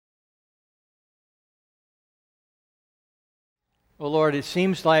Well, Lord, it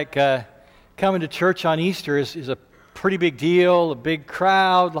seems like coming to church on Easter is a pretty big deal, a big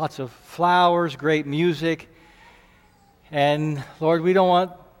crowd, lots of flowers, great music. And Lord, we don't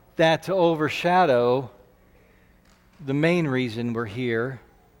want that to overshadow the main reason we're here,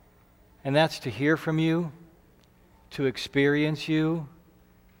 and that's to hear from you, to experience you,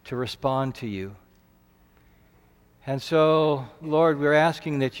 to respond to you. And so, Lord, we're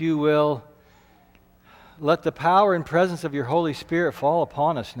asking that you will let the power and presence of your Holy Spirit fall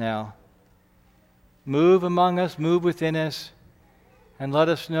upon us now. Move among us, move within us, and let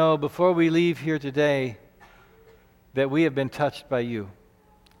us know before we leave here today that we have been touched by you.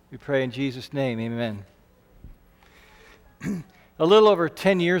 We pray in Jesus' name, amen. A little over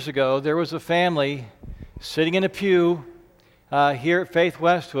 10 years ago, there was a family sitting in a pew here at Faith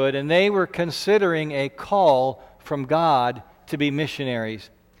Westwood, and they were considering a call from God to be missionaries.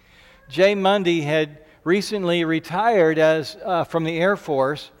 Jay Mundy had recently retired from the Air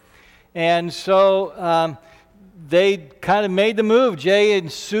Force, and so they kind of made the move. Jay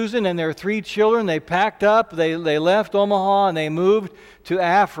and Susan and their 3 children, they packed up, they left Omaha, and they moved to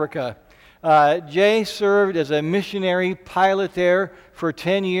Africa. Jay served as a missionary pilot there for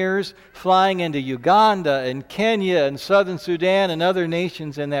 10 years, flying into Uganda and Kenya and Southern Sudan and other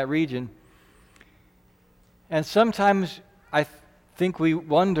nations in that region. And sometimes I think we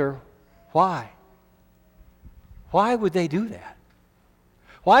wonder, why? Why would they do that?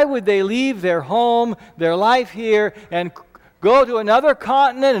 Why would they leave their home, their life here, and go to another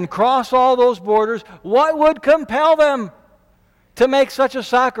continent and cross all those borders? What would compel them to make such a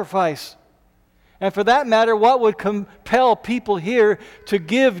sacrifice? And for that matter, what would compel people here to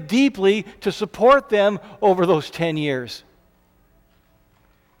give deeply to support them over those 10 years?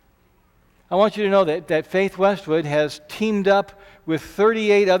 I want you to know that Faith Westwood has teamed up with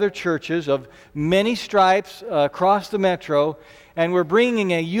 38 other churches of many stripes across the metro, and we're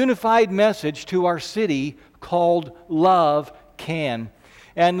bringing a unified message to our city called Love Can.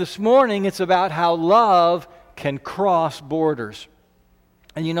 And this morning it's about how love can cross borders.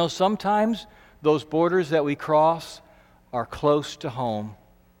 And you know, sometimes those borders that we cross are close to home.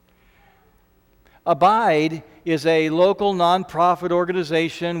 Abide is a local nonprofit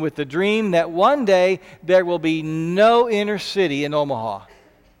organization with the dream that one day there will be no inner city in Omaha.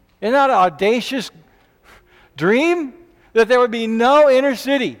 Isn't that an audacious dream? That there would be no inner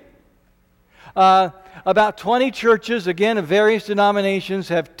city. About 20 churches, again, of various denominations,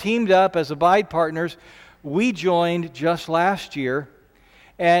 have teamed up as Abide partners. We joined just last year.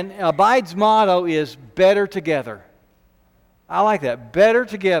 And Abide's motto is better together. I like that, better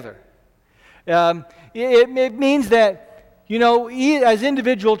together. It means that, you know, as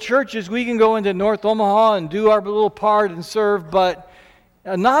individual churches, we can go into North Omaha and do our little part and serve, but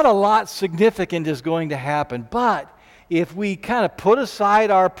not a lot significant is going to happen. But if we kind of put aside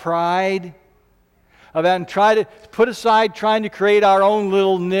our pride and try to put aside trying to create our own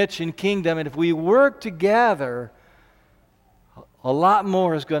little niche and kingdom, and if we work together, a lot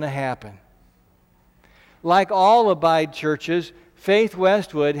more is going to happen. Like all Abide churches, Faith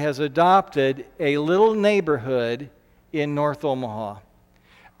Westwood has adopted a little neighborhood in North Omaha.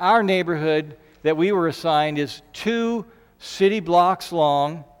 Our neighborhood that we were assigned is 2 city blocks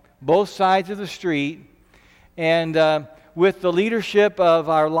long, both sides of the street, and with the leadership of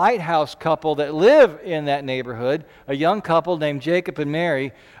our Lighthouse couple that live in that neighborhood, a young couple named Jacob and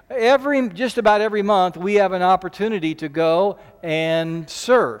Mary, just about every month we have an opportunity to go and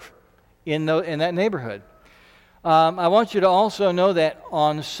serve in that neighborhood. I want you to also know that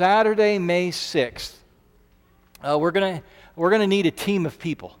on Saturday, May 6th, we're going to need a team of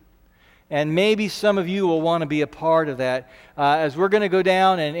people. And maybe some of you will want to be a part of that as we're going to go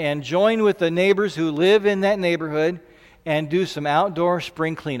down and join with the neighbors who live in that neighborhood and do some outdoor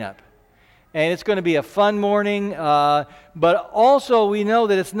spring cleanup. And it's going to be a fun morning, but also we know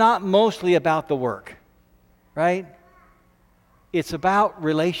that it's not mostly about the work, right? It's about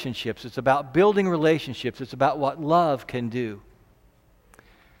relationships. It's about building relationships. It's about what love can do.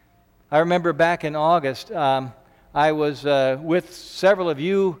 I remember back in August, I was with several of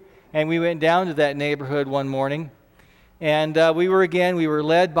you, and we went down to that neighborhood one morning. And we were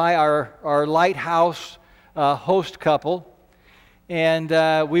led by our Lighthouse host couple.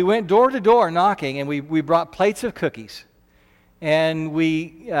 And we went door to door knocking, and we brought plates of cookies. And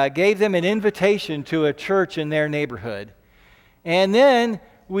we gave them an invitation to a church in their neighborhood. And then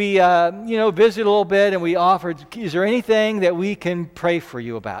we, visited a little bit, and we offered, is there anything that we can pray for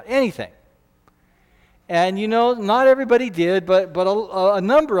you about? Anything. And, not everybody did, but a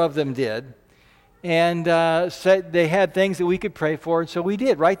number of them did. And said they had things that we could pray for, and so we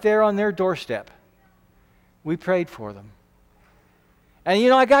did, right there on their doorstep. We prayed for them.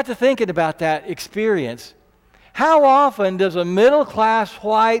 And I got to thinking about that experience. How often does a middle-class,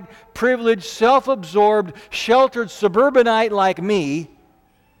 white, privileged, self-absorbed, sheltered suburbanite like me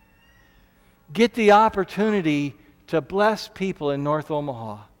get the opportunity to bless people in North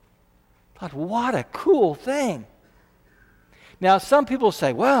Omaha? But what a cool thing. Now, some people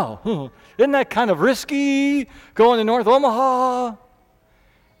say, well, isn't that kind of risky going to North Omaha?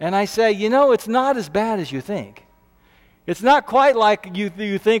 And I say, it's not as bad as you think. It's not quite like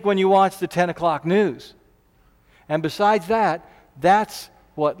you think when you watch the 10 o'clock news. And besides that, that's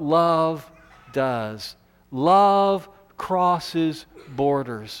what love does. Love crosses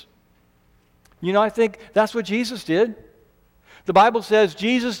borders. I think that's what Jesus did. The Bible says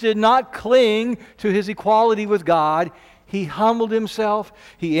Jesus did not cling to his equality with God. He humbled himself.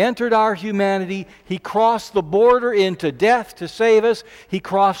 He entered our humanity. He crossed the border into death to save us. He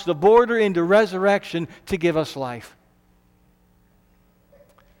crossed the border into resurrection to give us life.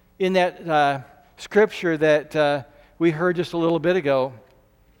 In that scripture that we heard just a little bit ago,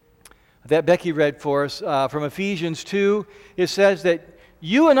 that Becky read for us from Ephesians 2, it says that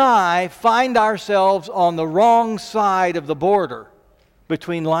you and I find ourselves on the wrong side of the border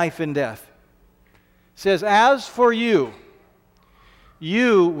between life and death. It says, as for you,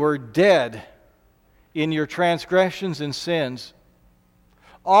 you were dead in your transgressions and sins.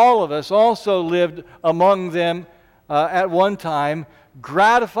 All of us also lived among them at one time,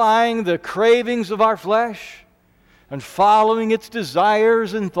 gratifying the cravings of our flesh and following its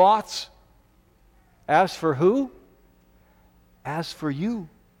desires and thoughts. As for who? As for you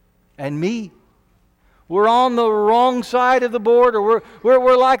and me. We're on the wrong side of the border.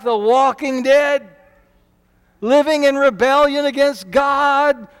 We're like the walking dead, living in rebellion against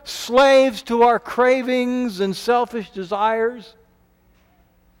God, slaves to our cravings and selfish desires.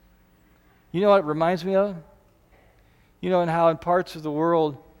 You know what it reminds me of? And how in parts of the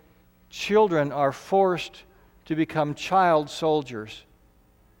world, children are forced to become child soldiers.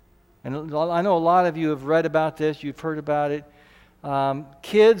 And I know a lot of you have read about this, you've heard about it.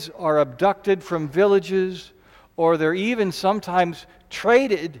 Kids are abducted from villages, or they're even sometimes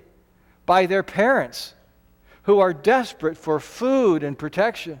traded by their parents who are desperate for food and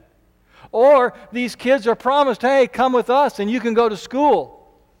protection. Or these kids are promised, hey, come with us and you can go to school.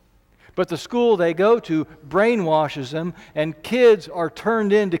 But the school they go to brainwashes them, and kids are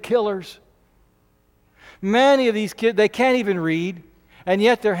turned into killers. Many of these kids, they can't even read, and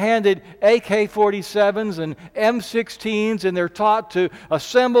yet they're handed AK-47s and M16s, and they're taught to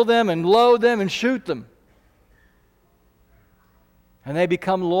assemble them and load them and shoot them. And they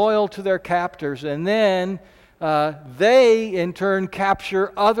become loyal to their captors, and then they in turn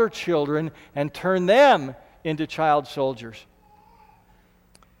capture other children and turn them into child soldiers.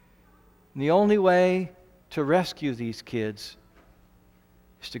 And the only way to rescue these kids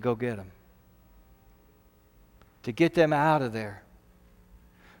is to go get them. To get them out of there.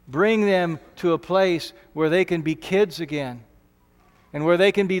 Bring them to a place where they can be kids again, and where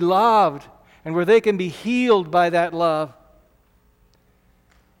they can be loved, and where they can be healed by that love.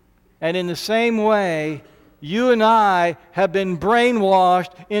 And in the same way, you and I have been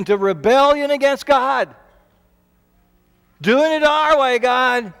brainwashed into rebellion against God. Doing it our way,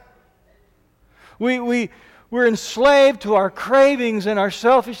 God. We're enslaved to our cravings and our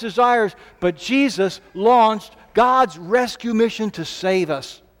selfish desires, but Jesus launched God's rescue mission to save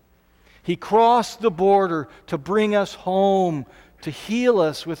us. He crossed the border to bring us home, to heal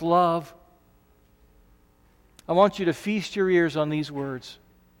us with love. I want you to feast your ears on these words.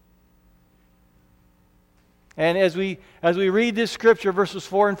 And as we read this scripture, verses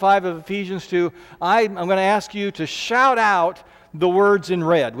 4 and 5 of Ephesians 2, I'm going to ask you to shout out the words in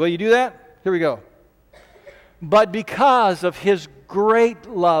red. Will you do that? Here we go. But because of His great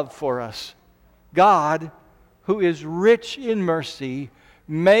love for us, God, who is rich in mercy,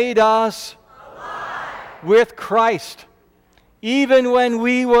 made us alive with Christ, even when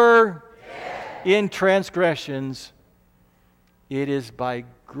we were dead in transgressions. It is by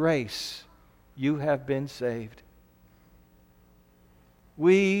grace you have been saved.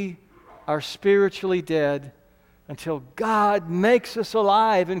 We are spiritually dead until God makes us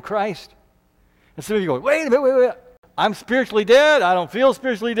alive in Christ. And some of you go, wait a minute. I'm spiritually dead. I don't feel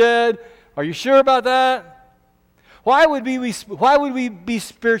spiritually dead. Are you sure about that? Why would we be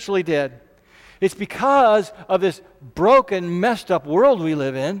spiritually dead? It's because of this broken, messed up world we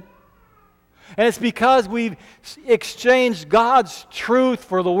live in. And it's because we've exchanged God's truth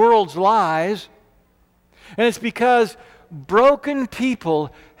for the world's lies. And it's because broken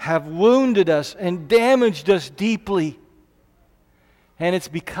people have wounded us and damaged us deeply. And it's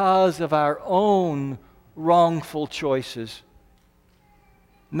because of our own wrongful choices.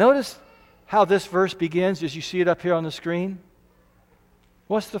 Notice how this verse begins as you see it up here on the screen.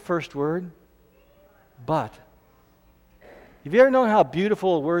 What's the first word? But. Have you ever known how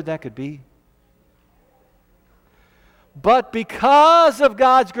beautiful a word that could be? But because of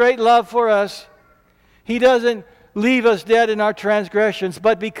God's great love for us, He doesn't leave us dead in our transgressions.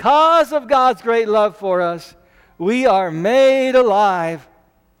 But because of God's great love for us, we are made alive.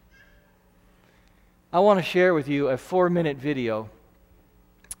 I want to share with you a 4-minute video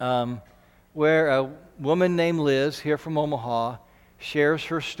where a woman named Liz here from Omaha shares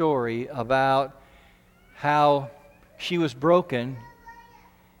her story about how she was broken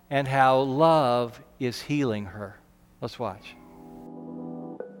and how love is healing her. Let's watch.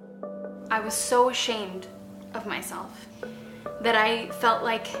 I was so ashamed of myself that I felt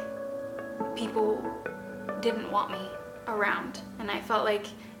like people didn't want me around, and I felt like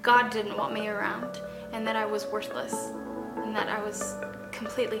God didn't want me around, and that I was worthless, and that I was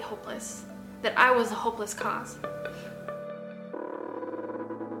completely hopeless, that I was a hopeless cause.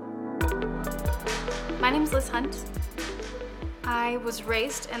 My name's Liz Hunt. I was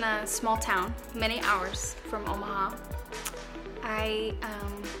raised in a small town, many hours from Omaha. I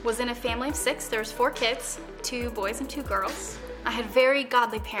was in a family of 6. There was 4 kids, 2 boys and 2 girls. I had very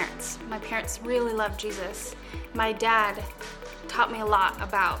godly parents. My parents really loved Jesus. My dad taught me a lot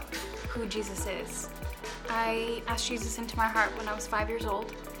about who Jesus is. I asked Jesus into my heart when I was 5 years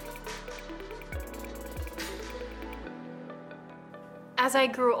old. As I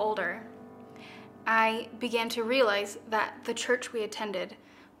grew older, I began to realize that the church we attended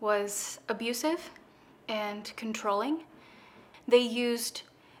was abusive and controlling. They used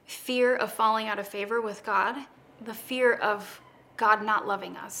fear of falling out of favor with God, the fear of God not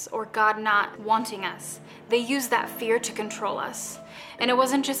loving us or God not wanting us. They used that fear to control us. And it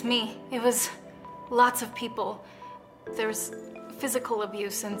wasn't just me, it was lots of people. There's physical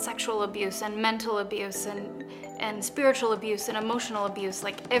abuse and sexual abuse and mental abuse and spiritual abuse and emotional abuse,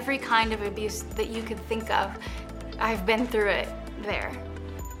 like every kind of abuse that you could think of. I've been through it there.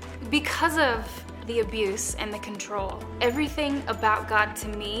 Because of the abuse and the control, everything about God to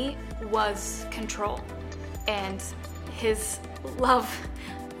me was control, and His love,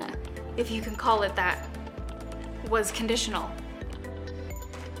 if you can call it that, was conditional.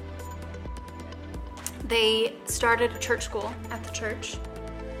 They started a church school at the church.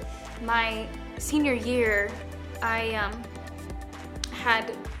 My senior year, I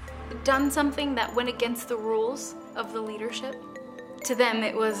had done something that went against the rules of the leadership. To them,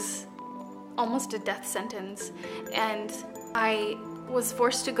 it was almost a death sentence, and I was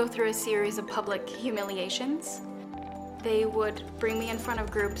forced to go through a series of public humiliations. They would bring me in front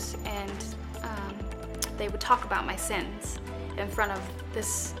of groups, and they would talk about my sins in front of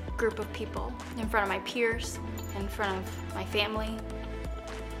this group of people, in front of my peers, in front of my family.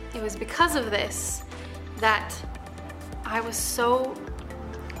 It was because of this that I was so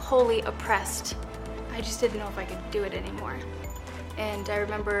wholly oppressed. I just didn't know if I could do it anymore. And I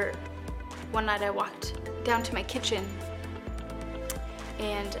remember one night I walked down to my kitchen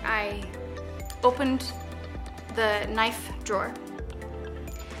and I opened the knife drawer,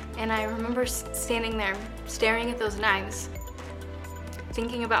 and I remember standing there staring at those knives,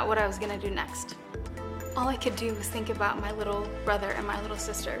 thinking about what I was gonna do next. All I could do was think about my little brother and my little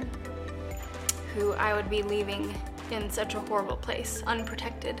sister, who I would be leaving in such a horrible place,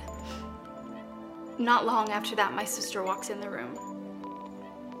 unprotected. Not long after that, my sister walks in the room.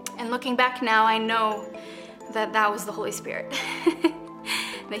 And looking back now, I know that that was the Holy Spirit,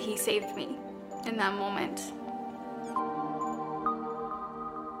 that He saved me in that moment.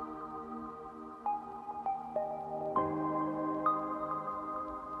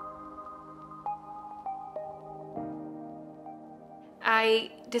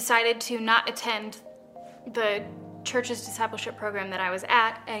 I decided to not attend the church's discipleship program that I was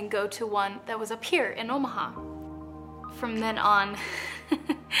at and go to one that was up here in Omaha. From then on,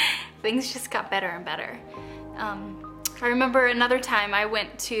 things just got better and better. I remember another time I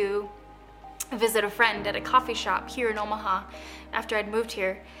went to visit a friend at a coffee shop here in Omaha after I'd moved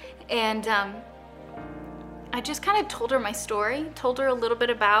here, and I just kind of told her my story, told her a little bit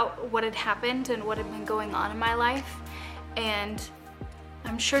about what had happened and what had been going on in my life, and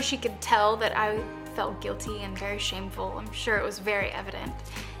I'm sure she could tell that I felt guilty and very shameful. I'm sure it was very evident.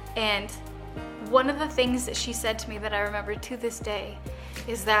 And one of the things that she said to me that I remember to this day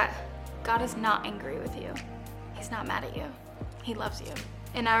is that God is not angry with you. He's not mad at you. He loves you.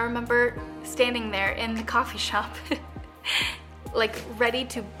 And I remember standing there in the coffee shop like ready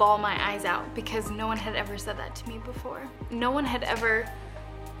to bawl my eyes out, because no one had ever said that to me before. No one had ever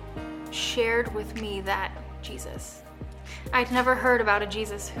shared with me that Jesus I'd never heard about a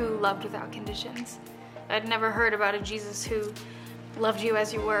Jesus who loved without conditions. I'd never heard about a Jesus who loved you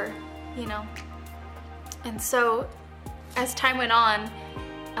as you were, you know. And so, as time went on,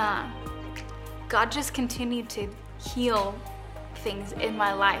 God just continued to heal things in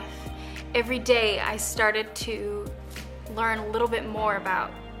my life. Every day I started to learn a little bit more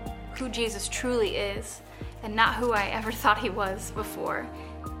about who Jesus truly is and not who I ever thought he was before.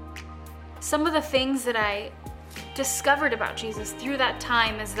 Some of the things that I discovered about Jesus through that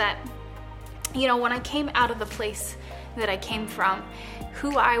time is that, you know, when I came out of the place that I came from,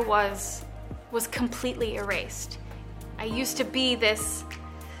 who I was completely erased. I used to be this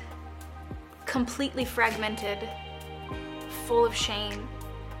completely fragmented, full of shame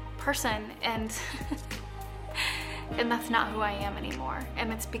person, and and that's not who I am anymore.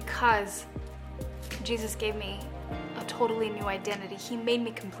 And it's because Jesus gave me a totally new identity. He made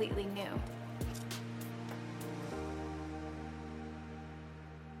me completely new.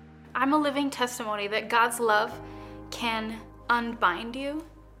 I'm a living testimony that God's love can unbind you,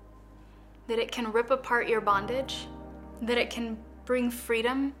 that it can rip apart your bondage, that it can bring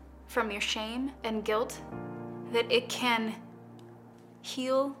freedom from your shame and guilt, that it can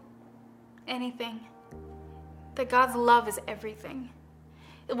heal anything, that God's love is everything.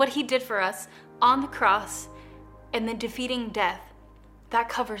 What he did for us on the cross and then defeating death, that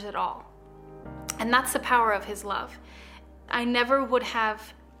covers it all. And that's the power of his love. I never would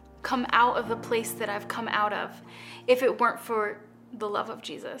have come out of the place that I've come out of if it weren't for the love of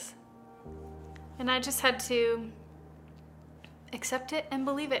Jesus. And I just had to accept it and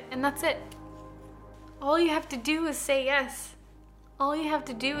believe it, and that's it. All you have to do is say yes. All you have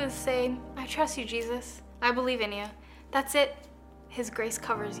to do is say, I trust you, Jesus. I believe in you. That's it. His grace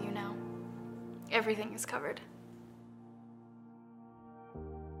covers you now. Everything is covered.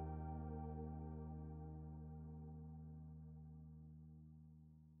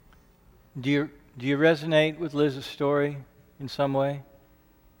 Do you resonate with Liz's story in some way?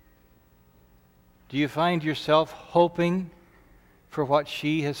 Do you find yourself hoping for what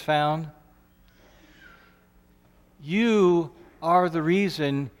she has found? You are the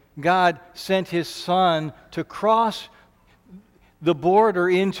reason God sent his Son to cross the border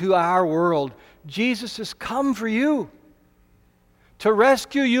into our world. Jesus has come for you, to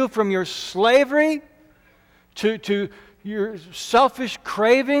rescue you from your slavery, to your selfish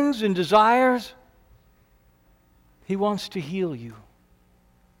cravings and desires. He wants to heal you.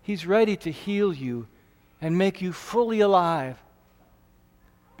 He's ready to heal you and make you fully alive,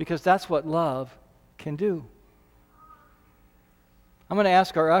 because that's what love can do. I'm going to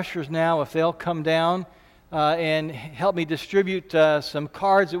ask our ushers now if they'll come down and help me distribute some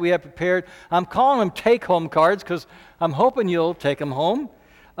cards that we have prepared. I'm calling them take-home cards because I'm hoping you'll take them home.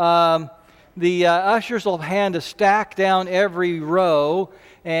 The ushers will hand a stack down every row,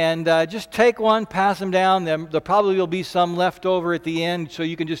 and just take one, pass them down. There probably will be some left over at the end, so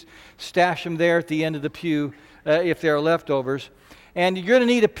you can just stash them there at the end of the pew if there are leftovers. And you're going to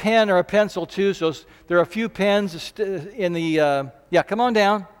need a pen or a pencil too, so there are a few pens in the... yeah, come on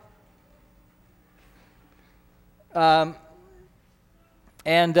down.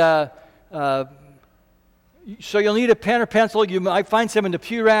 So you'll need a pen or pencil. You might find some in the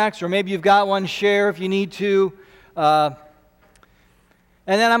pew racks, or maybe you've got one. Share if you need to. And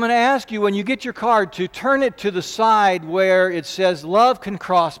then I'm going to ask you, when you get your card, to turn it to the side where it says Love Can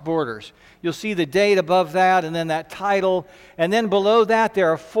Cross Borders. You'll see the date above that, and then that title. And then below that, there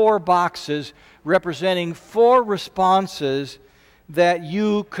are 4 boxes representing 4 responses that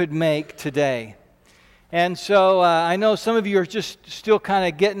you could make today. And so I know some of you are just still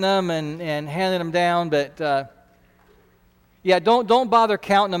kind of getting them and handing them down, but yeah, don't bother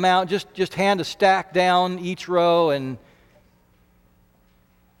counting them out. Just hand a stack down each row, and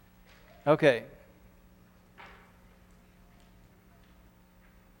okay.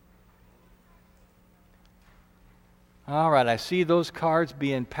 All right, I see those cards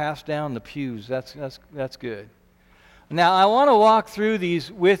being passed down the pews. That's good. Now, I want to walk through these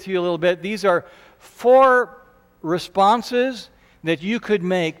with you a little bit. These are 4 responses that you could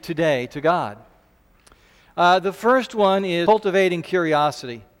make today to God. The first one is cultivating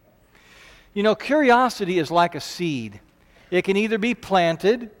curiosity. You know, curiosity is like a seed. It can either be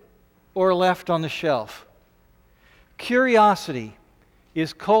planted or left on the shelf. Curiosity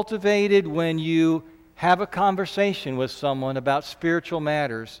is cultivated when you have a conversation with someone about spiritual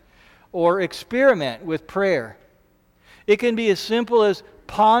matters or experiment with prayer. It can be as simple as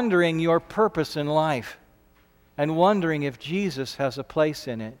pondering your purpose in life and wondering if Jesus has a place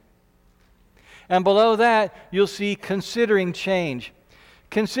in it. And below that, you'll see considering change.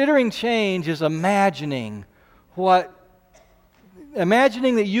 Considering change is imagining what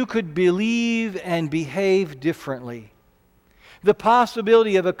imagining that you could believe and behave differently. The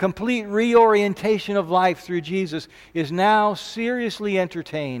possibility of a complete reorientation of life through Jesus is now seriously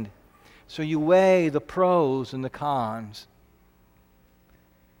entertained. So you weigh the pros and the cons.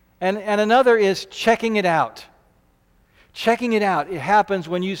 And another is checking it out. Checking it out. It happens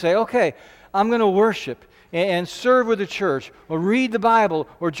when you say, okay, I'm going to worship and serve with the church, or read the Bible,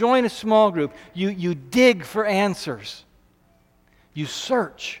 or join a small group. You dig for answers. You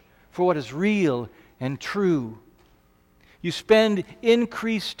search for what is real and true. You spend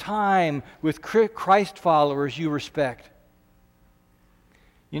increased time with Christ followers you respect.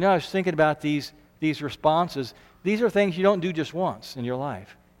 You know, I was thinking about these responses. These are things you don't do just once in your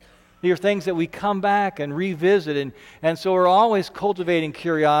life. These are things that we come back and revisit, and so we're always cultivating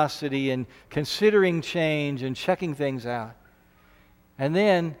curiosity and considering change and checking things out. And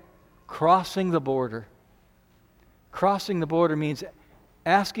then crossing the border. Crossing the border means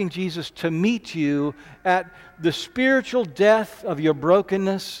asking Jesus to meet you at the spiritual death of your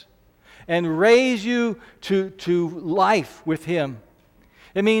brokenness and raise you to life with Him.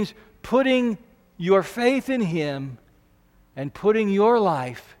 It means putting your faith in Him and putting your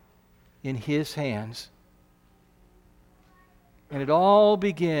life in His hands. And it all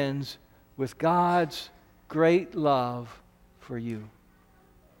begins with God's great love for you.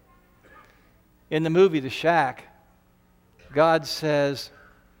 In the movie The Shack, God says,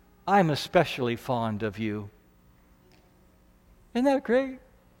 I'm especially fond of you. Isn't that great?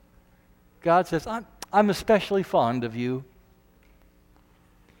 God says, I'm especially fond of you.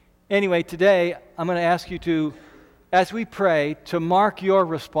 Anyway, today I'm going to ask you to, as we pray, to mark your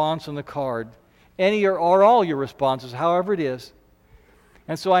response on the card. Any or all your responses, however it is.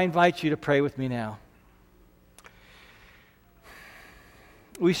 And so I invite you to pray with me now.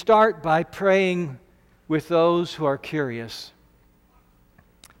 We start by praying with those who are curious.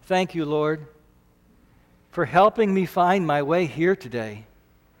 Thank you, Lord, for helping me find my way here today.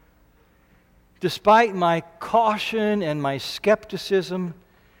 Despite my caution and my skepticism,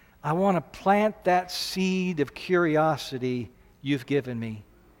 I want to plant that seed of curiosity you've given me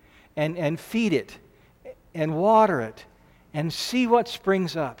and feed it and water it and see what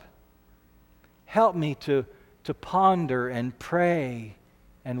springs up. Help me to ponder and pray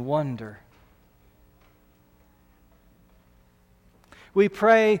and wonder. We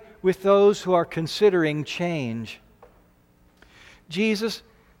pray with those who are considering change. Jesus,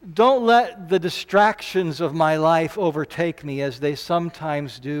 don't let the distractions of my life overtake me as they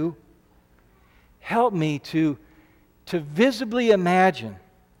sometimes do. Help me to visibly imagine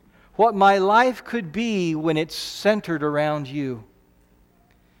what my life could be when it's centered around you.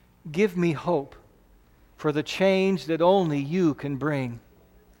 Give me hope for the change that only you can bring.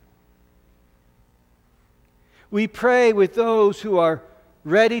 We pray with those who are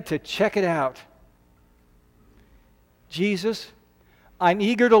ready to check it out. Jesus, I'm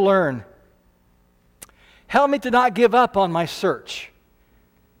eager to learn. Help me to not give up on my search.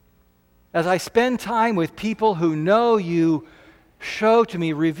 As I spend time with people who know you, show to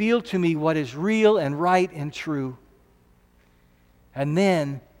me, reveal to me what is real and right and true. And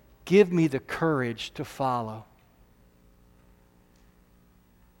then give me the courage to follow.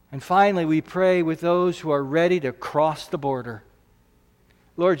 And finally, we pray with those who are ready to cross the border.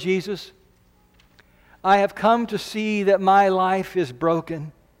 Lord Jesus, I have come to see that my life is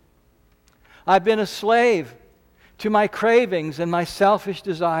broken. I've been a slave to my cravings and my selfish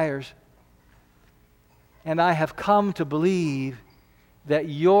desires. And I have come to believe that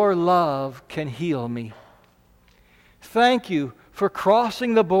your love can heal me. Thank you for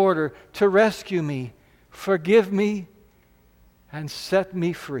crossing the border to rescue me, forgive me, and set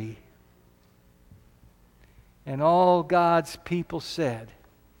me free. And all God's people said,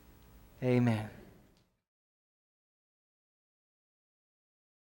 Amen.